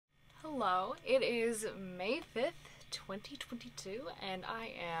Hello, it is May 5th, 2022, and I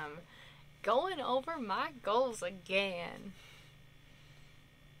am going over my goals again.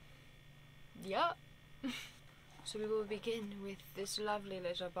 Yup. So we will begin with this lovely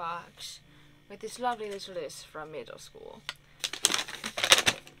little box, with this lovely little list from middle school.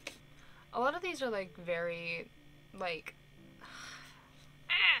 A lot of these are very,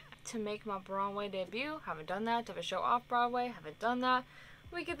 to make my Broadway debut, haven't done that. To have a show off Broadway, haven't done that.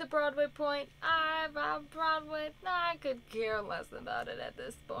 We get the Broadway point. Broadway, I could care less about it at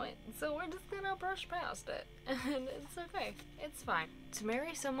this point. So we're just gonna brush past it. And it's okay. It's fine. To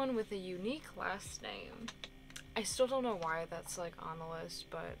marry someone with a unique last name. I still don't know why that's on the list,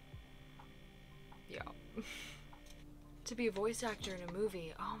 but yeah. To be a voice actor in a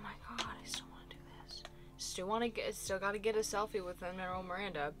movie. Oh my god, I still want to do this. Still gotta get a selfie with Lin-Manuel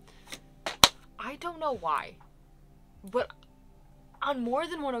Miranda. I don't know why, but on more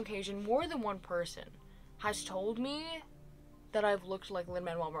than one occasion, more than one person has told me that I've looked like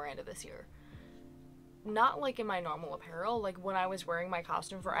Lin-Manuel Miranda this year. Not in my normal apparel, when I was wearing my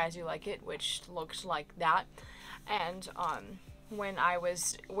costume for As You Like It, which looked like that, and when I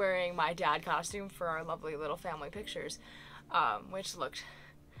was wearing my dad costume for our lovely little family pictures, which looked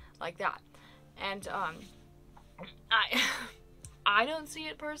like that. And I don't see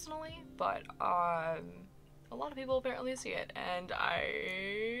it personally, but a lot of people apparently see it, and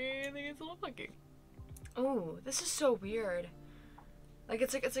I think it's a little funky. Ooh, this is so weird.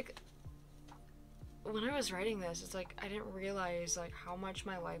 It's like when I was writing this, it's I didn't realize how much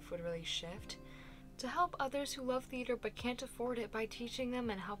my life would really shift to help others who love theater but can't afford it by teaching them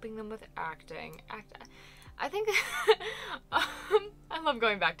and helping them with acting. I think I love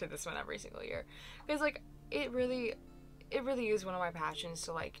going back to this one every single year because it really is one of my passions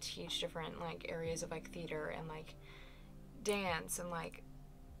to teach different areas of theater and dance and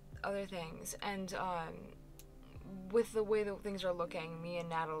other things. And with the way that things are looking, me and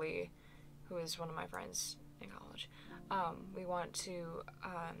Natalie, who is one of my friends in college, we want to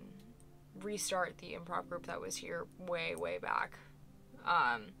restart the improv group that was here way back.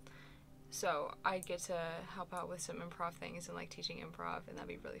 So I get to help out with some improv things and teaching improv, and that'd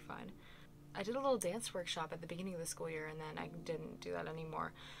be really fun. I did a little dance workshop at the beginning of the school year, and then I didn't do that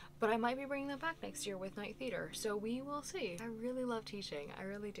anymore. But I might be bringing that back next year with Night Theater, so we will see. I really love teaching, I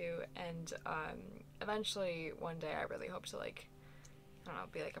really do, and eventually one day I really hope to I don't know,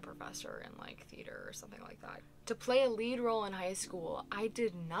 be a professor in theater or something like that. To play a lead role in high school, I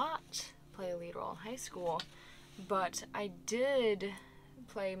did not play a lead role in high school, but I did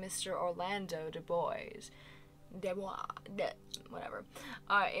play Mr. Orlando Du Bois, whatever,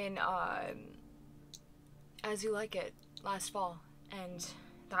 in As You Like It last fall, and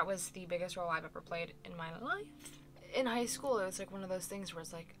that was the biggest role I've ever played in my life. In high school, it was one of those things where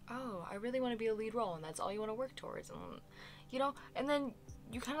it's oh, I really want to be a lead role, and that's all you want to work towards, and you know, and then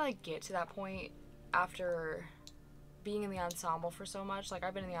you kind of get to that point after being in the ensemble for so much.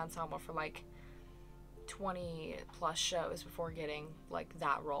 I've been in the ensemble for 20 plus shows before getting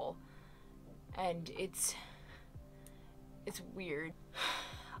that role, and it's weird.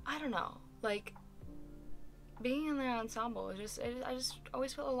 I don't know, being in the ensemble is I just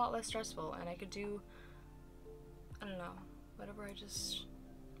always felt a lot less stressful, and I could do, I don't know, whatever I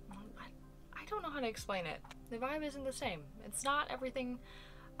don't know how to explain it. The vibe isn't the same. It's not everything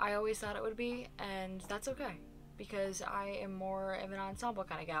I always thought it would be, and that's okay, because I am more of an ensemble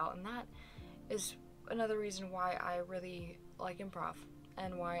kind of gal, and that is another reason why I really like improv,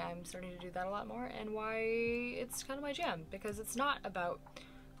 and why I'm starting to do that a lot more, and why it's kind of my jam, because it's not about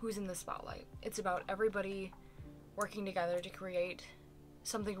who's in the spotlight. It's about everybody working together to create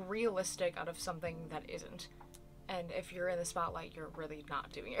something realistic out of something that isn't. And if you're in the spotlight, you're really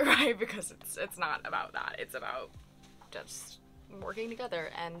not doing it right, because it's not about that. It's about just working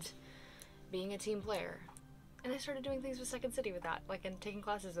together and being a team player. And I started doing things with Second City with that, and taking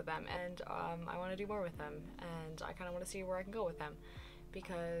classes with them, and I want to do more with them, and I kind of want to see where I can go with them,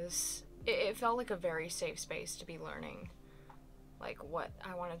 because it felt like a very safe space to be learning what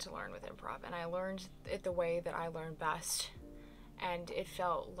I wanted to learn with improv, and I learned it the way that I learned best, and it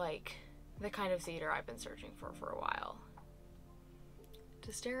felt like the kind of theater I've been searching for a while.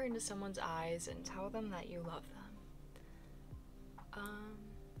 To stare into someone's eyes and tell them that you love them.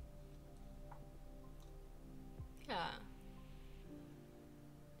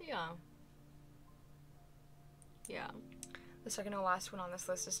 Yeah. The second to last one on this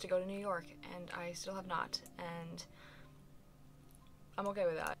list is to go to New York, and I still have not, and I'm okay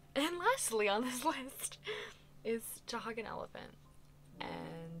with that. And lastly on this list is to hug an elephant,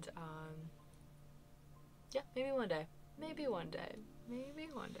 and yeah, maybe one day. Maybe one day. Maybe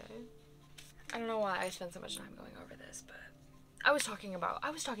one day. I don't know why I spent so much time going over this, but I was talking about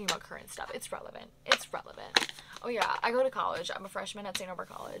current stuff. It's relevant. It's relevant. Oh yeah, I go to college. I'm a freshman at St. Omer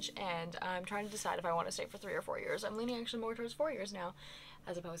College, and I'm trying to decide if I want to stay for 3 or 4 years. I'm leaning actually more towards 4 years now,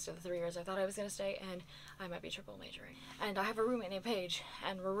 as opposed to the 3 years I thought I was going to stay, and I might be triple majoring. And I have a roommate named Paige,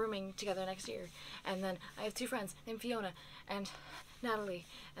 and we're rooming together next year. And then I have 2 friends named Fiona and Natalie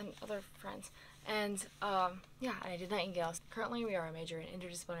and other friends. And yeah, I did Nightingale. Currently we are a major in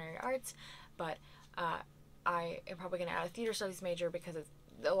interdisciplinary arts, but I am probably going to add a theater studies major because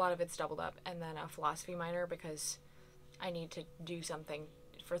a lot of it's doubled up, and then a philosophy minor because I need to do something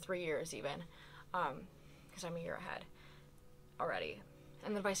for 3 years even, because I'm a year ahead already.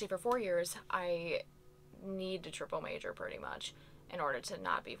 And then if I stay for 4 years, I need to triple major pretty much in order to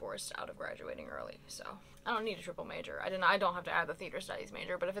not be forced out of graduating early. So I don't need a triple major. I don't have to add the theater studies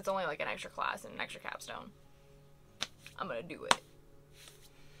major, but if it's only like an extra class and an extra capstone, I'm gonna do it.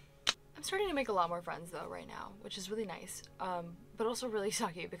 I'm starting to make a lot more friends though right now, which is really nice, but also really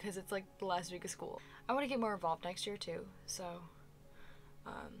sucky because it's like the last week of school. I want to get more involved next year too, so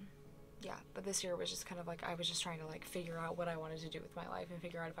yeah, but this year was just kind of like I was just trying to like figure out what I wanted to do with my life and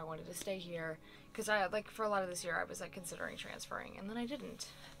figure out if I wanted to stay here, because I like for a lot of this year I was like considering transferring, and then I didn't.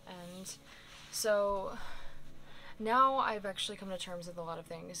 And so now I've actually come to terms with a lot of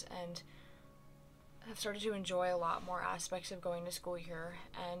things, and I've started to enjoy a lot more aspects of going to school here,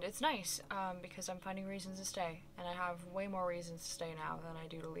 and it's nice because I'm finding reasons to stay, and I have way more reasons to stay now than I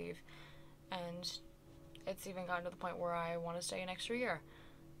do to leave. And it's even gotten to the point where I want to stay an extra year,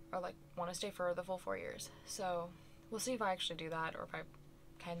 or like want to stay for the full 4 years. So we'll see if I actually do that, or if I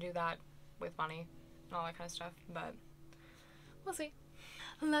can do that with money and all that kind of stuff, but we'll see.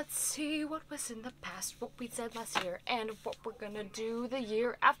 Let's see what was in the past, what we said last year, and what we're gonna do the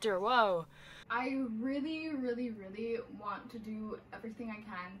year after. Whoa. I really, really, really want to do everything I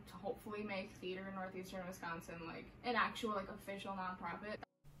can to hopefully make Theater in Northeastern Wisconsin like an actual like official nonprofit.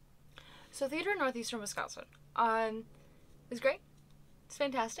 So Theater in Northeastern Wisconsin is great. It's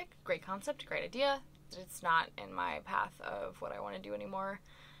fantastic. Great concept, great idea. It's not in my path of what I want to do anymore.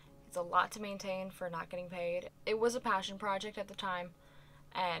 It's a lot to maintain for not getting paid. It was a passion project at the time,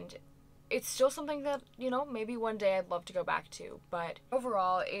 and it's still something that, you know, maybe one day I'd love to go back to, but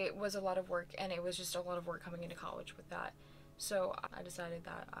overall it was a lot of work, and it was just a lot of work coming into college with that. So I decided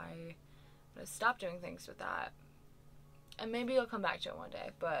that I'm gonna stop doing things with that, and maybe I'll come back to it one day,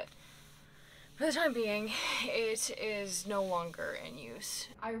 but for the time being, it is no longer in use.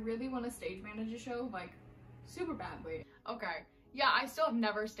 I really want to stage manage a show like super badly. Okay, yeah, I still have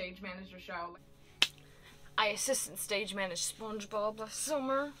never stage managed a show. I assistant stage managed SpongeBob last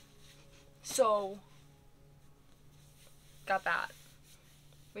summer. So, got that.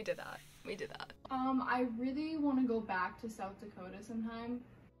 We did that. We did that. I really want to go back to South Dakota sometime.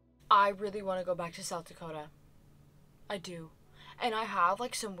 I really want to go back to South Dakota. I do. And I have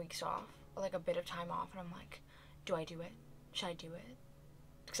like some weeks off, like a bit of time off, and I'm like, do I do it? Should I do it?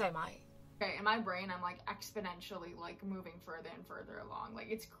 Because I might. Okay, in my brain, I'm like exponentially like moving further and further along.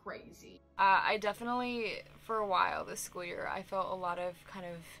 Like, it's crazy. I definitely, for a while this school year, I felt a lot of kind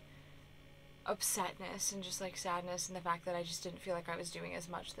of upsetness and just like sadness, and the fact that I just didn't feel like I was doing as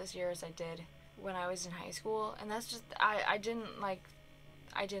much this year as I did when I was in high school. And that's just, I didn't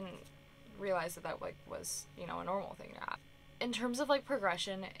realize that like was, you know, a normal thing to have. In terms of like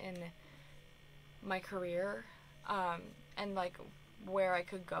progression in my career, and like where I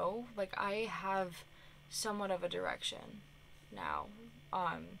could go, like I have somewhat of a direction now,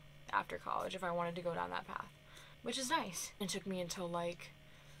 after college, if I wanted to go down that path, which is nice. It took me until like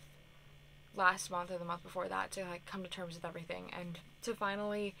last month or the month before that to like come to terms with everything, and to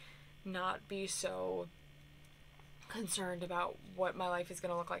finally not be so concerned about what my life is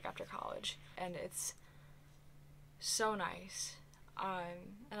going to look like after college. And it's so nice,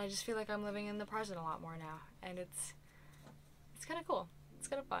 and I just feel like I'm living in the present a lot more now, and it's kind of cool. It's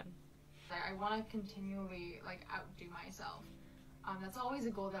kind of fun. I want to continually like outdo myself. That's always a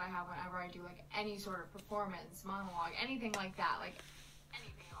goal that I have whenever I do like any sort of performance, monologue, anything like that, like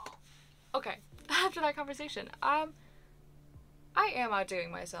anything at all. Okay, after that conversation, I am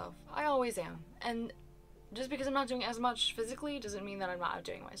outdoing myself. I always am. And just because I'm not doing as much physically doesn't mean that I'm not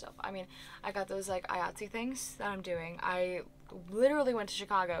outdoing myself. I mean, I got those like IATSE things that I'm doing. I literally went to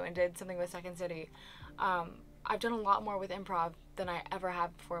Chicago and did something with Second City. I've done a lot more with improv than I ever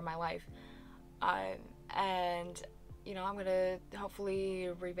have before in my life. And, you know, I'm gonna hopefully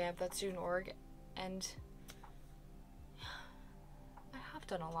revamp that student org, and I have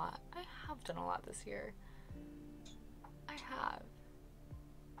done a lot. I have done a lot this year. I have.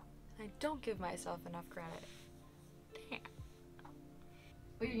 I don't give myself enough credit.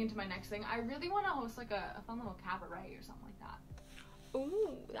 leading into my next thing, I really want to host like a fun little cabaret or something like that.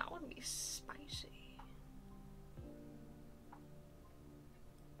 Ooh, that would be spicy.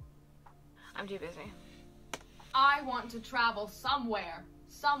 I'm too busy. I want to travel somewhere.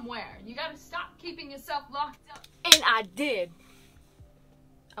 Somewhere. You gotta stop keeping yourself locked up. And I did.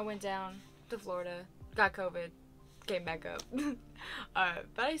 I went down to Florida, got COVID, came back up.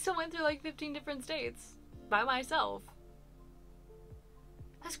 But I still went through like 15 different states by myself.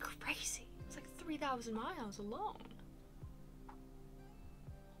 That's crazy. It's like 3,000 miles alone.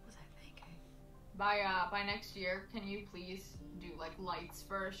 What was I thinking? By next year, can you please do like lights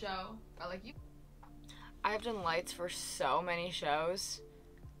for a show? Or like you. I've done lights for so many shows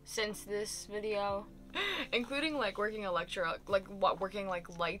since this video, including like working working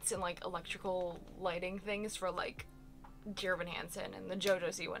like lights and like electrical lighting things for like Dear Evan Hansen and the JoJo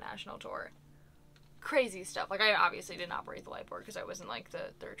Siwa National Tour. Crazy stuff. Like, I obviously didn't operate the light board because I wasn't like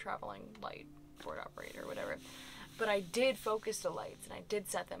their traveling light board operator or whatever. But I did focus the lights and I did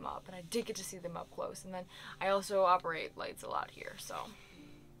set them up and I did get to see them up close. And then I also operate lights a lot here, so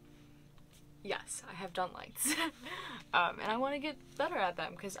yes, I have done lights. And I want to get better at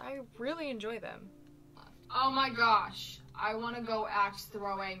them because I really enjoy them. Oh my gosh, I want to go axe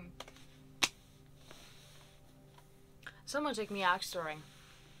throwing. Someone take me axe throwing.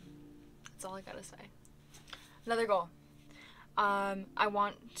 That's all I gotta say. Another goal. I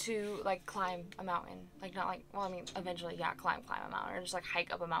want to like climb a mountain. Like not like, well, I mean, eventually, yeah, climb a mountain or just like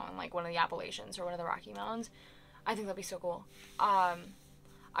hike up a mountain, like one of the Appalachians or one of the Rocky Mountains. I think that'd be so cool.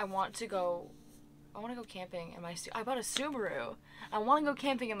 I want to go camping in my I bought a Subaru. I want to go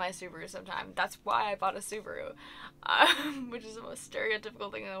camping in my Subaru sometime. That's why I bought a Subaru. Which is the most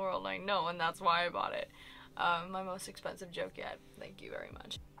stereotypical thing in the world, I know, and that's why I bought it. My most expensive joke yet. Thank you very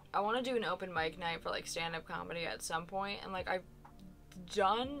much. I want to do an open mic night for like stand-up comedy at some point, and like I've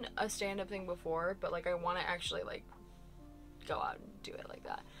done a stand-up thing before, but like I want to actually like go out and do it like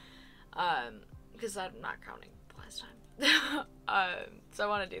that. Because I'm not counting the last time. So I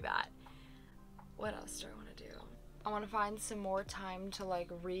want to do that. What else do I want to do? I want to find some more time to like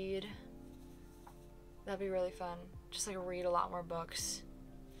read. That'd be really fun. Just like read a lot more books.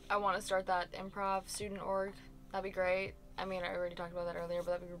 I want to start that improv student org. That'd be great. I mean, I already talked about that earlier,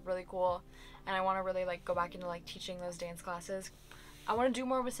 but that'd be really cool. And I want to really like go back into like teaching those dance classes. I want to do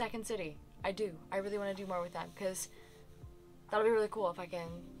more with Second City. I do. I really want to do more with them because that'll be really cool if I can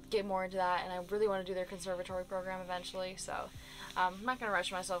get more into that. And I really want to do their conservatory program eventually. So I'm not going to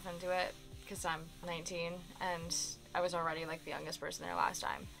rush myself into it because I'm 19 and I was already like the youngest person there last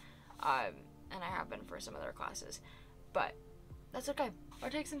time. And I have been for some of their classes. But that's okay. Or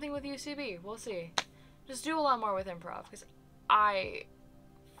take something with UCB. We'll see. Just do a lot more with improv because I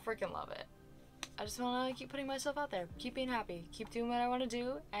freaking love it. I just want to keep putting myself out there, keep being happy, keep doing what I want to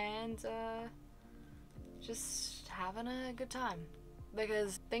do, and just having a good time.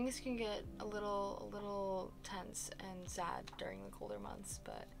 Because things can get a little tense and sad during the colder months,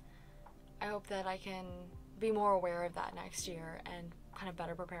 but I hope that I can be more aware of that next year and kind of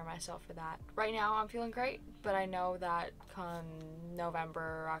better prepare myself for that. Right now I'm feeling great, but I know that come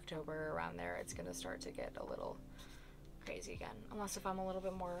November, October, around there, it's gonna start to get a little crazy again. Unless if I'm a little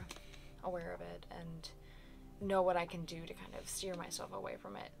bit more aware of it and know what I can do to kind of steer myself away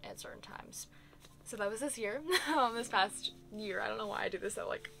from it at certain times. So that was this year. This past year, I don't know why I do this at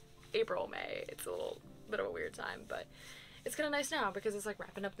like April, May. It's a little bit of a weird time, but it's kind of nice now because it's like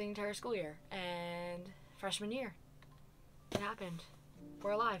wrapping up the entire school year and freshman year. It happened.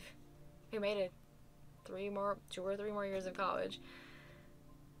 We're alive. We made it. 2 or 3 more years of college.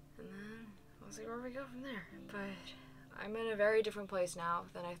 And then we'll see where we go from there. But I'm in a very different place now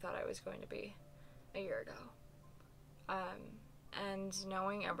than I thought I was going to be a year ago. And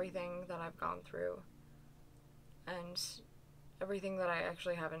knowing everything that I've gone through and everything that I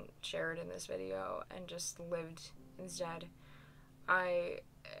actually haven't shared in this video and just lived instead, I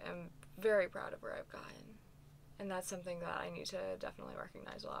am very proud of where I've gotten. And that's something that I need to definitely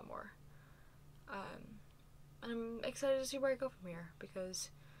recognize a lot more. And I'm excited to see where I go from here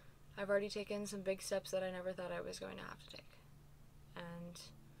because I've already taken some big steps that I never thought I was going to have to take. And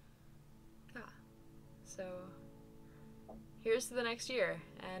yeah, so here's to the next year,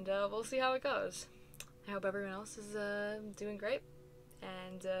 and we'll see how it goes. I hope everyone else is doing great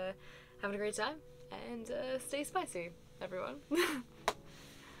and having a great time, and stay spicy, everyone.